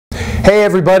Hey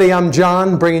everybody, I'm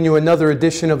John, bringing you another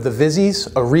edition of the Vizzies,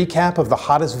 a recap of the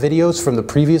hottest videos from the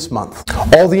previous month.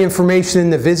 All the information in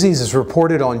the Vizzies is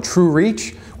reported on True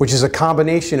Reach, which is a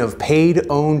combination of paid,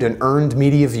 owned, and earned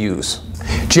media views.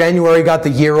 January got the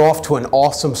year off to an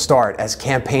awesome start as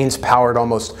campaigns powered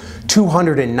almost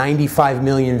 295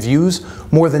 million views,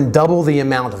 more than double the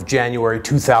amount of January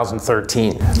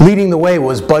 2013. Leading the way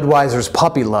was Budweiser's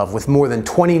Puppy Love with more than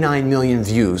 29 million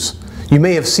views. You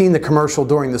may have seen the commercial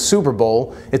during the Super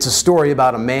Bowl. It's a story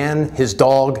about a man, his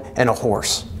dog, and a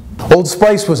horse. Old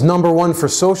Spice was #1 for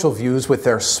social views with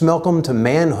their Smelcome to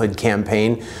Manhood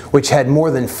campaign, which had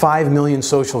more than 5 million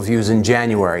social views in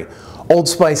January. Old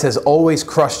Spice has always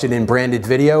crushed it in branded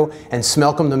video, and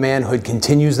Smelcome to Manhood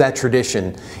continues that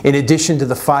tradition. In addition to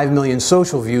the 5 million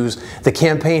social views, the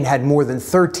campaign had more than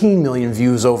 13 million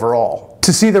views overall.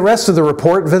 To see the rest of the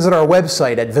report, visit our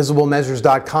website at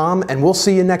visiblemeasures.com, and we'll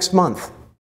see you next month.